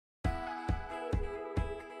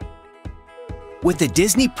With the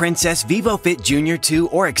Disney Princess vívofit Junior 2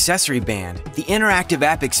 or accessory band, the interactive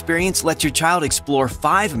app experience lets your child explore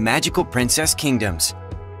 5 magical princess kingdoms.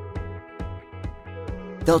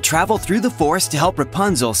 They'll travel through the forest to help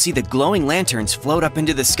Raiponce see the glowing lanterns float up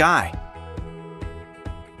into the sky.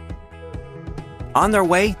 On their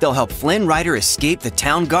way, they'll help Flynn Rider escape the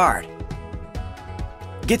town guard,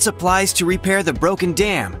 get supplies to repair the broken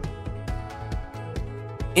dam,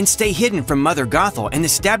 and stay hidden from Mother Gothel and the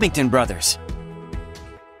Stabbington brothers.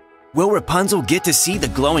 Will Raiponce get to see the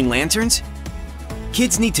glowing lanterns?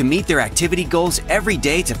 Kids need to meet their activity goals every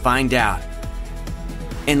day to find out.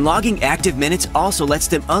 And logging active minutes also lets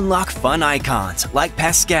them unlock fun icons, like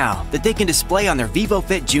Pascal, that they can display on their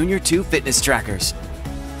vívofit Junior 2 fitness trackers.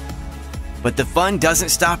 But the fun doesn't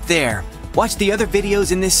stop there. Watch the other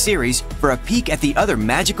videos in this series for a peek at the other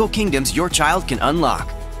magical kingdoms your child can unlock.